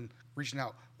people have been reaching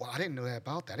out. Well, I didn't know that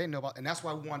about that. I didn't know about, and that's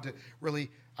why we wanted to really,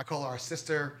 I call our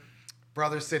sister,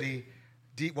 brother city,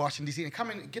 Washington D.C. and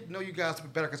come in and get to know you guys a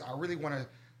bit better, because I really want to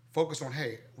focus on,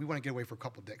 hey, we want to get away for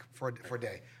a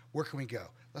day. Where can we go?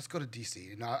 Let's go to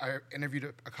D.C. And I interviewed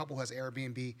a couple who has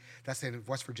Airbnb that's in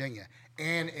West Virginia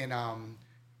and in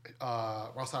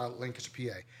outside of Lancaster,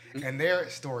 PA. Mm-hmm. And their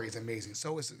story is amazing.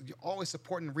 So it's always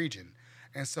supporting the region.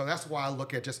 And so that's why I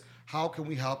look at just how can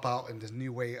we help out in this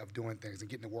new way of doing things and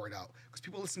getting the word out. Because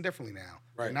people listen differently now.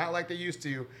 Right. They're not like they used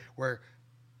to, where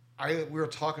we were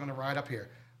talking on the ride up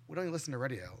here. We don't even listen to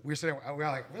radio. We were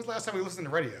like, when's the last time we listened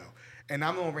to radio? And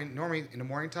I'm normally in the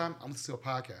morning time, I'm listening to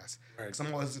a podcast. Right. Because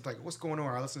I'm always like, what's going on?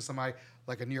 I listen to somebody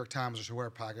like a New York Times or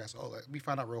whatever podcast. Oh, let me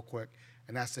find out real quick.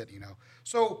 And that's it,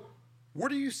 So where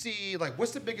do you see,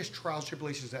 what's the biggest trials,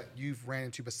 tribulations that you've ran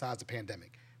into besides the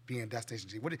pandemic, being Destination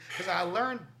D? Because I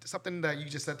learned something that you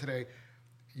just said today.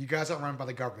 You guys aren't run by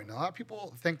the government. A lot of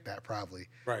people think that probably.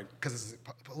 Right. Because it's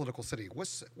a political city.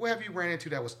 What have you ran into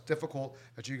that was difficult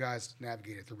that you guys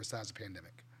navigated through besides the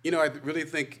pandemic? I really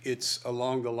think it's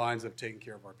along the lines of taking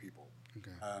care of our people.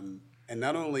 Okay. And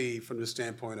not only from the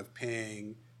standpoint of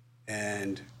paying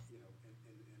and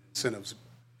incentives,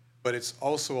 but it's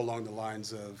also along the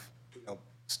lines of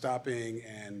stopping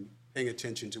and paying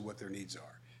attention to what their needs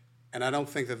are. And I don't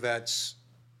think that's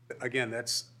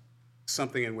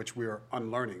something in which we are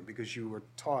unlearning, because you were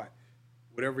taught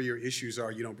whatever your issues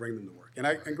are, you don't bring them to work.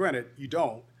 And granted, you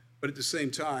don't, but at the same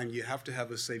time, you have to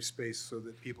have a safe space so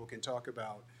that people can talk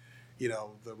about,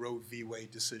 the Roe v.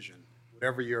 Wade decision,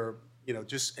 whatever you're,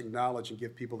 just acknowledge and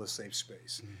give people a safe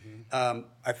space. Mm-hmm.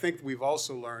 I think we've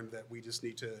also learned that we just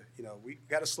need to, we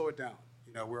got to slow it down.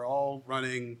 We're all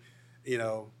running,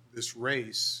 this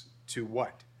race to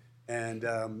what? And,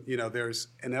 there's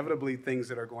inevitably things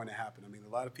that are going to happen. I mean,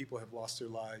 a lot of people have lost their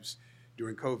lives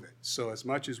during COVID. So as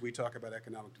much as we talk about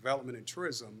economic development and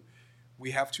tourism,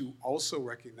 we have to also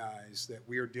recognize that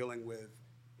we are dealing with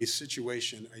a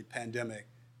situation, a pandemic,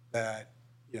 that,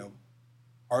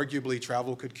 arguably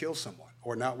travel could kill someone,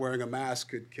 or not wearing a mask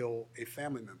could kill a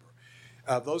family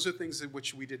member. Those are things in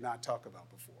which we did not talk about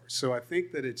before. So I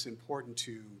think that it's important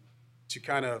to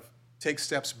kind of take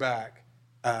steps back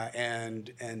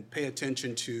and pay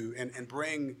attention to and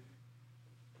bring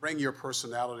your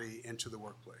personality into the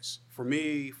workplace. For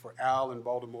me, for Al in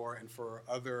Baltimore, and for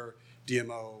other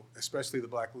DMO, especially the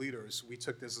Black leaders, we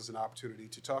took this as an opportunity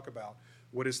to talk about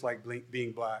what it's like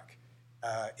being Black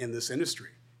in this industry,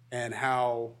 and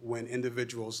how when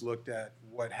individuals looked at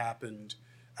what happened,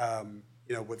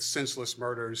 with senseless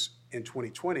murders in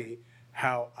 2020,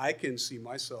 how I can see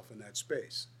myself in that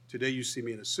space. Today you see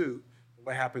me in a suit.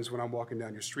 What happens when I'm walking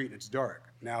down your street and it's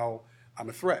dark? Now I'm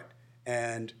a threat.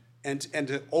 And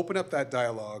to open up that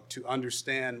dialogue to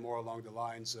understand more along the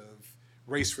lines of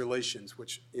race relations,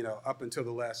 which, up until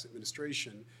the last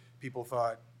administration, people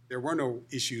thought there were no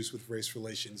issues with race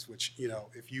relations, which,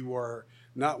 if you are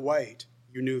not white,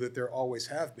 you knew that there always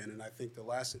have been. And I think the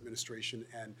last administration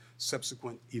and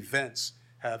subsequent events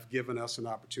have given us an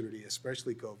opportunity,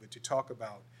 especially COVID, to talk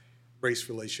about race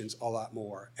relations a lot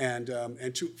more, and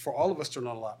for all of us to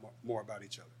learn a lot more about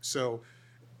each other. So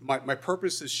my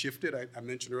purpose has shifted. I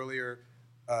mentioned earlier,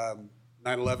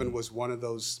 9/11 was one of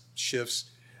those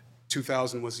shifts.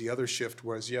 2000 was the other shift,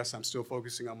 whereas yes, I'm still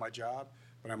focusing on my job,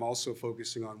 but I'm also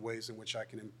focusing on ways in which I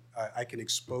can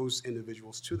expose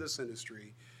individuals to this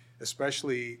industry,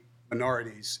 especially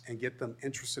minorities, and get them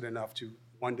interested enough to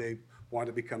one day want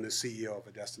to become the CEO of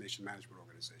a destination management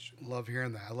organization. Love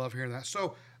hearing that. I love hearing that.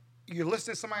 So you're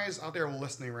listening, somebody's out there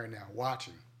listening right now,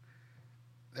 watching.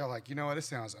 They're like, you know what, this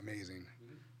sounds amazing.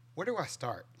 Where do I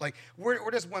start? Like, where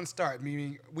does one start?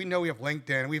 Meaning, we know we have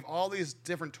LinkedIn, we have all these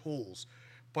different tools,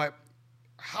 but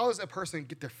how does a person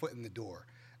get their foot in the door?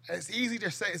 It's easy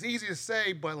to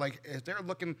say, but like, if they're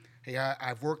looking, hey,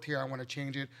 I've worked here, I want to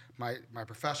change it, my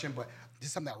profession, but this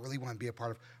is something I really want to be a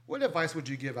part of. What advice would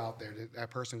you give out there to that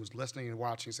person who's listening and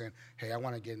watching, saying, hey, I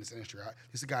want to get in this industry?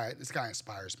 This guy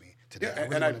inspires me today.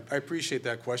 Yeah, I appreciate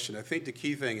that question. I think the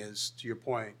key thing is, to your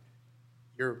point,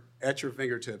 you're at your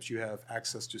fingertips. You have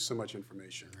access to so much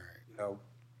information. Right.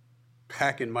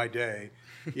 Back in my day,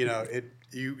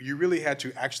 you really had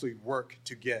to actually work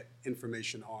to get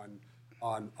information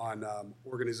on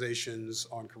organizations,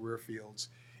 on career fields.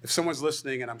 If someone's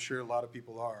listening, and I'm sure a lot of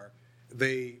people are,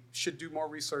 they should do more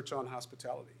research on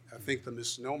hospitality. I think the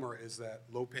misnomer is that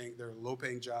there are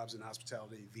low-paying jobs in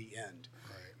hospitality, the end.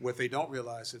 Right. What they don't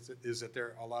realize is that there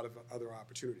are a lot of other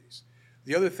opportunities.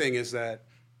 The other thing is that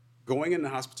going into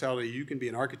hospitality, you can be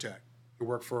an architect and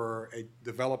work for a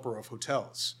developer of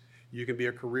hotels. You can be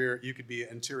you could be an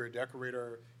interior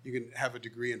decorator, you can have a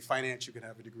degree in finance, you can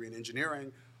have a degree in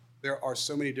engineering. There are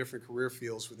so many different career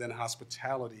fields within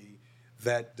hospitality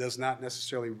that does not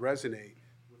necessarily resonate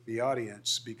with the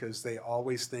audience, because they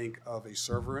always think of a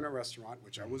server in a restaurant,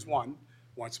 which I was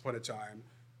once upon a time,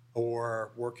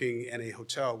 or working in a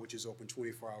hotel, which is open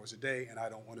 24 hours a day, and I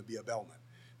don't want to be a bellman.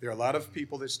 There are a lot of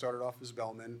people that started off as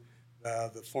bellmen.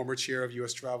 The former chair of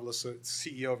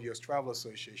CEO of U.S. Travel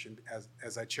Association,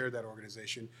 as I chaired that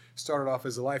organization, started off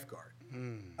as a lifeguard,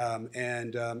 and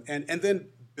then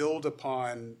build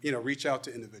upon, reach out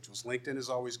to individuals. LinkedIn is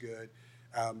always good.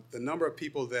 The number of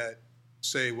people that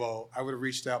say, well, I would have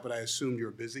reached out, but I assumed you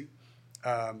were busy,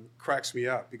 cracks me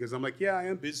up, because I'm like, yeah, I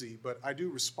am busy, but I do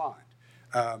respond.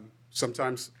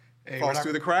 Sometimes it falls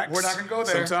through the cracks. We're not going to go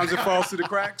there. Sometimes it falls through the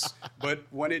cracks, but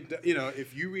when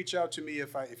if you reach out to me,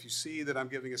 if you see that I'm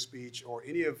giving a speech, or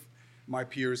any of my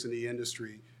peers in the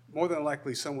industry, more than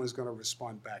likely someone's going to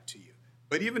respond back to you.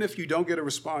 But even if you don't get a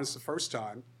response the first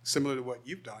time, similar to what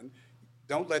you've done,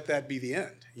 don't let that be the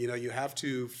end. You have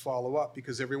to follow up,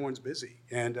 because everyone's busy.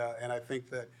 And I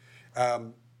think that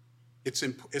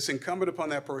it's incumbent upon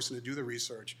that person to do the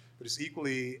research, but it's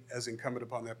equally as incumbent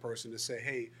upon that person to say,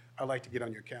 hey, I'd like to get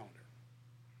on your calendar.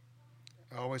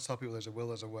 I always tell people there's a will,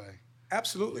 there's a way.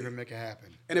 Absolutely. You're going to make it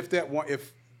happen. And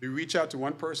if you reach out to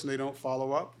one person, they don't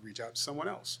follow up, reach out to someone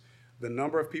else. The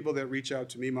number of people that reach out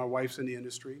to me, my wife's in the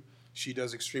industry. She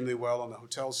does extremely well on the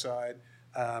hotel side,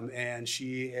 and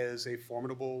she is a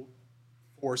formidable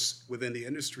force within the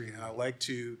industry. And I like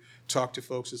to talk to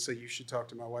folks and say, you should talk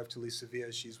to my wife, Talisa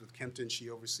Villa. She's with Kempton. She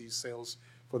oversees sales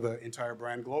for the entire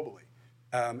brand globally.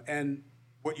 And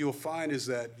what you'll find is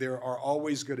that there are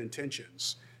always good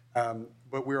intentions,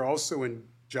 but we're also in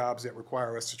jobs that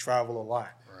require us to travel a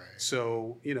lot. Right.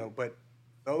 So, but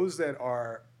those that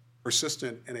are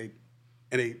persistent in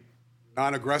a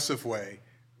non-aggressive way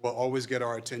will always get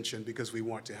our attention, because we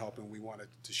want to help and we want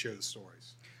to share the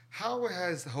stories. How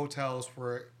has the hotels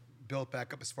were built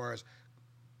back up as far as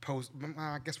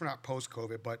I guess we're not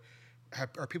post-COVID, but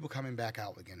are people coming back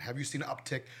out again? Have you seen an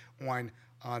uptick on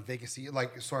vacancy,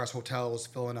 like as far as hotels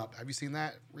filling up? Have you seen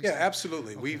that recently? Yeah,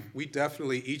 absolutely. Okay. We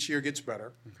definitely, each year gets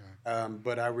better. Okay.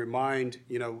 But I remind,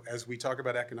 as we talk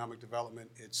about economic development,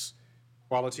 it's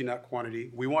quality, not quantity.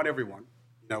 We want everyone.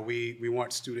 We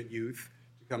want student youth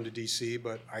to come to DC,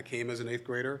 but I came as an 8th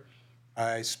grader.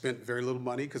 I spent very little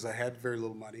money because I had very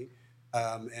little money.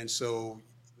 And so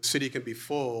the city can be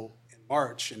full in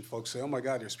March, and folks say, oh my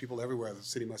God, there's people everywhere. The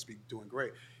city must be doing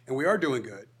great. And we are doing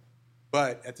good.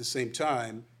 But at the same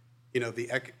time,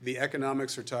 the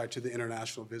economics are tied to the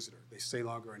international visitor. They stay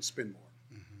longer and spend more.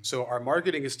 Mm-hmm. So our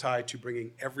marketing is tied to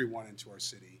bringing everyone into our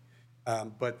city.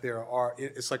 But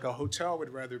it's like a hotel would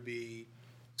rather be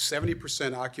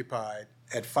 70% occupied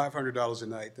at $500 a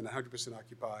night than 100%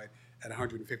 occupied at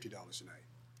 $150 a night.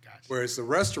 Gotcha. Whereas the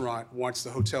restaurant wants the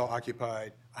hotel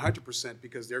occupied 100%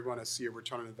 because they're going to see a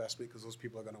return on investment because those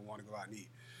people are going to want to go out and eat.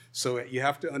 So you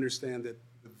have to understand that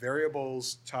the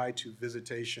variables tied to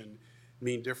visitation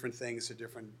mean different things to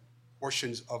different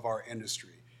portions of our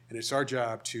industry. And it's our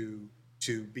job to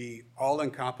be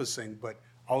all-encompassing, but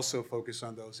also focus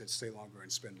on those that stay longer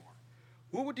and spend more.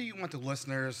 What do you want the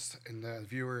listeners and the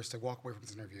viewers to walk away from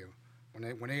this interview?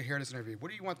 When they hear this interview, what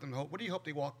do you want them? What do you hope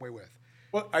they walk away with?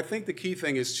 Well, I think the key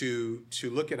thing is to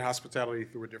look at hospitality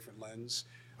through a different lens.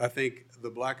 I think the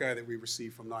black eye that we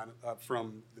received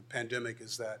from the pandemic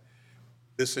is that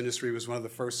this industry was one of the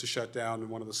first to shut down and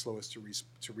one of the slowest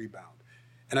to rebound.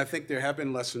 And I think there have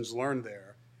been lessons learned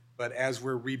there. But as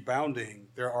we're rebounding,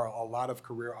 there are a lot of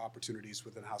career opportunities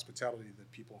within hospitality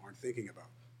that people aren't thinking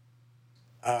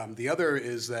about. The other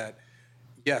is that,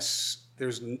 yes,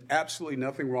 there's absolutely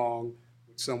nothing wrong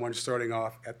with someone starting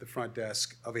off at the front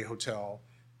desk of a hotel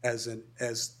as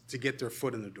to get their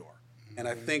foot in the door. And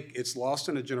I think it's lost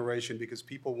in a generation because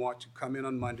people want to come in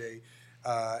on Monday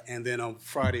and then on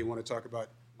Friday want to talk about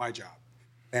my job.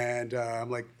 And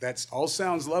I'm like, that all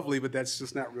sounds lovely, but that's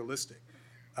just not realistic.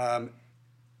 Find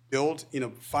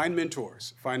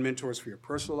mentors. Find mentors for your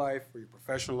personal life, for your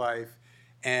professional life,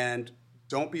 and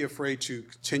don't be afraid to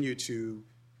continue to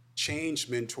change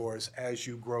mentors as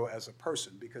you grow as a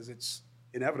person because it's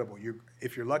inevitable.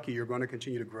 If you're lucky, you're going to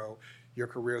continue to grow. Your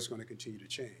career is going to continue to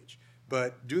change.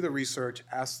 But do the research,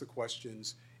 ask the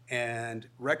questions, and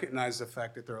recognize the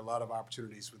fact that there are a lot of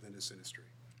opportunities within this industry.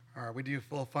 All right, we do a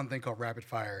little fun thing called rapid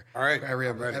fire. All right, every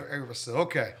episode.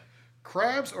 Okay,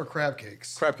 crabs or crab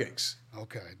cakes? Crab cakes.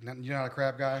 Okay, you're not a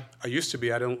crab guy? I used to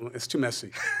be. I don't. It's too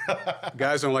messy.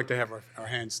 Guys don't like to have our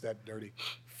hands that dirty.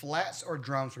 Flats or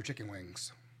drums for chicken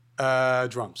wings?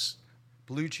 Drums.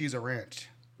 Blue cheese or ranch?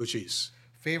 Blue cheese.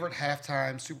 Favorite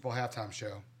Super Bowl halftime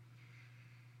show?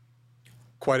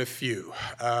 Quite a few.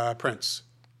 Prince.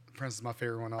 Prince is my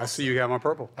favorite one also. I see you got my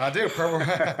purple. I do. Purple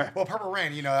Rain. Well, Purple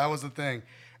Rain, that was the thing.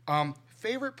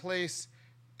 Favorite place,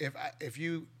 if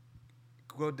you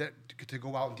go to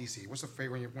go out in D.C., what's the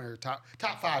favorite one of your top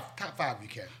five you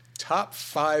can? Top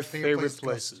five favorite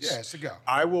places. Yes, to go.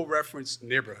 I will reference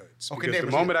neighborhoods. Okay, because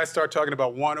the moment I start talking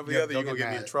about one over the other, you're going to get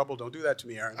me in mad. trouble. Don't do that to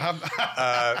me, Aaron.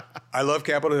 I love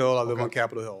Capitol Hill. I live on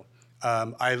Capitol Hill.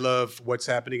 I love what's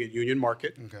happening at Union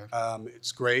Market. Okay.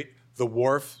 It's great. The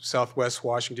Wharf, Southwest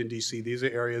Washington, D.C. These are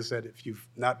areas that if you've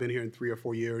not been here in 3 or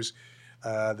 4 years,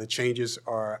 the changes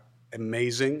are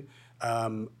amazing.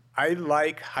 I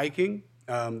like hiking.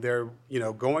 They're,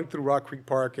 going through Rock Creek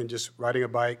Park and just riding a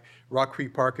bike. Rock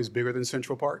Creek Park is bigger than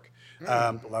Central Park.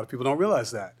 A lot of people don't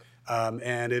realize that.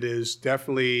 And it is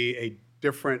definitely a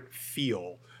different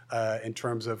feel in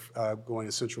terms of going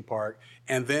to Central Park.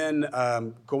 And then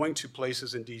going to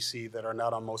places in D.C. that are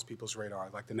not on most people's radar,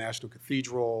 like the National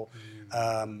Cathedral,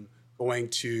 going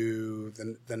to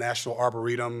the National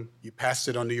Arboretum. You passed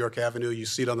it on New York Avenue, you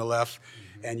see it on the left,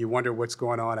 and you wonder what's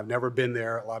going on. I've never been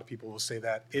there. A lot of people will say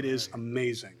that. It is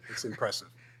amazing. It's impressive.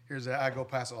 I go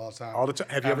past it all the time. All the time.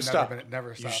 Have you ever stopped?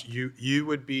 Never stopped. You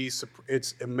would be,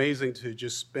 it's amazing to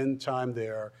just spend time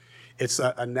there. It's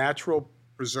a natural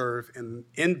preserve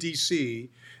in D.C.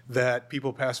 that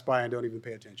people pass by and don't even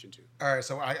pay attention to. All right,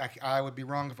 so I would be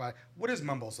wrong what is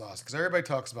mumbo sauce? Because everybody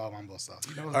talks about mumbo sauce.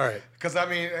 All right. Because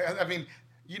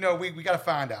we got to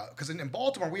find out. Because in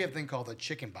Baltimore, we have a thing called the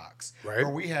chicken box. Right. Where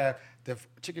we have the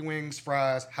chicken wings,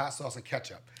 fries, hot sauce, and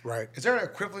ketchup. Right. Is there an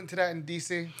equivalent to that in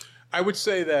D.C.? I would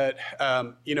say that,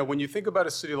 when you think about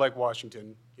a city like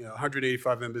Washington,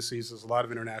 185 embassies, there's a lot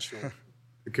of international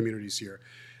communities here.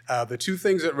 The two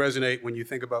things that resonate when you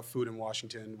think about food in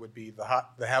Washington would be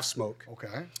the half smoke.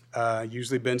 Okay.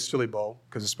 Usually Ben's Chili Bowl,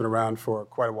 because it's been around for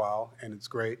quite a while and it's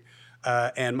great.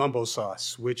 And mumbo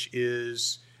sauce, which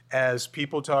is, as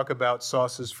people talk about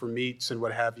sauces for meats and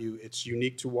what have you, it's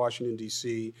unique to Washington,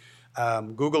 D.C.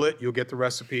 Google it, you'll get the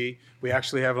recipe. We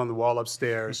actually have it on the wall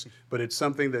upstairs, but it's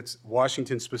something that's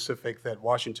Washington specific that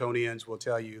Washingtonians will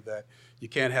tell you that you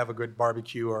can't have a good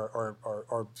barbecue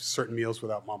or certain meals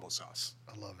without mumbo sauce.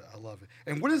 I love it.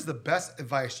 And what is the best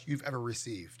advice you've ever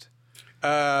received?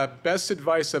 Best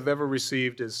advice I've ever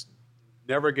received is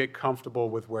never get comfortable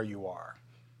with where you are.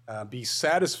 Be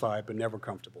satisfied, but never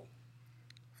comfortable.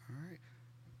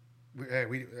 All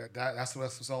right. That's what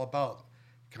it's all about.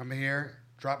 Come here,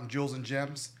 dropping jewels and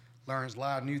gems, learn a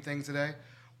lot of new things today.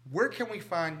 Where can we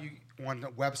find you on the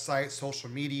website, social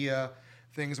media,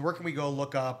 things. Where can we go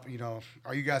look up?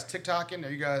 Are you guys TikToking? Are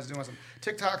you guys doing some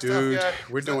TikTok stuff Dude, yet?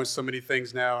 we're doing so many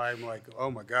things now. I'm like, oh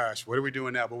my gosh, what are we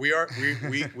doing now? But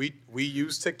we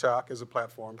use TikTok as a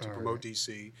platform to promote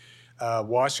DC.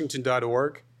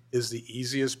 Washington.org is the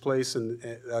easiest place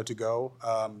to go.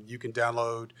 You can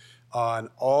download on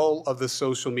all of the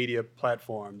social media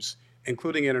platforms,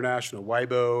 including international,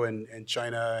 Weibo and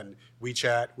China and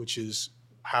WeChat, which is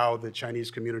how the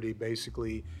Chinese community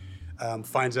basically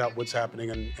finds out what's happening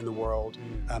in the world.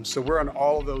 So we're on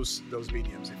all of those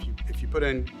mediums. If you put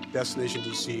in Destination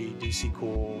DC, DC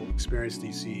Cool, Experience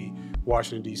DC,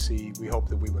 Washington DC, we hope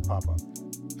that we would pop up.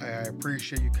 I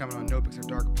appreciate you coming on No Picks After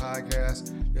Dark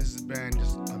podcast. This has been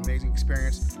just an amazing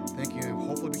experience. Thank you, and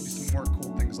hopefully we can do some more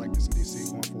cool things like this in DC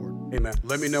going forward. Hey man,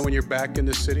 let me know when you're back in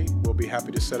the city. We'll be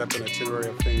happy to set up an itinerary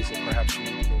of things that perhaps you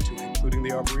need to go to, including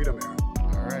the Arboretum area.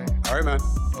 All right, man.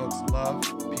 Folks, love,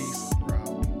 peace,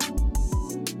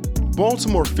 proud.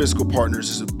 Baltimore Fiscal Partners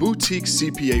is a boutique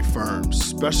CPA firm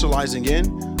specializing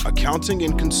in accounting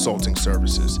and consulting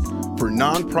services for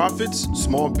nonprofits,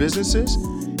 small businesses,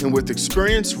 and with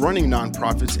experience running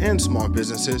nonprofits and small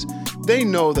businesses, they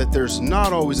know that there's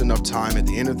not always enough time at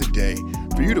the end of the day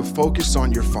for you to focus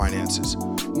on your finances.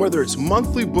 Whether it's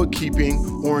monthly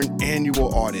bookkeeping or an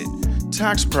annual audit,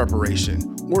 tax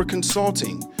preparation, or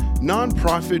consulting,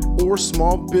 nonprofit or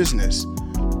small business,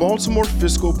 Baltimore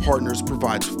Fiscal Partners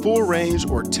provides full range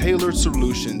or tailored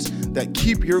solutions that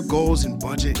keep your goals and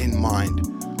budget in mind.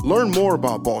 Learn more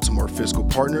about Baltimore Fiscal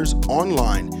Partners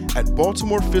online at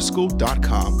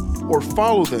baltimorefiscal.com or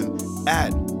follow them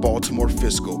at Baltimore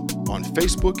Fiscal on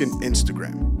Facebook and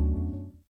Instagram.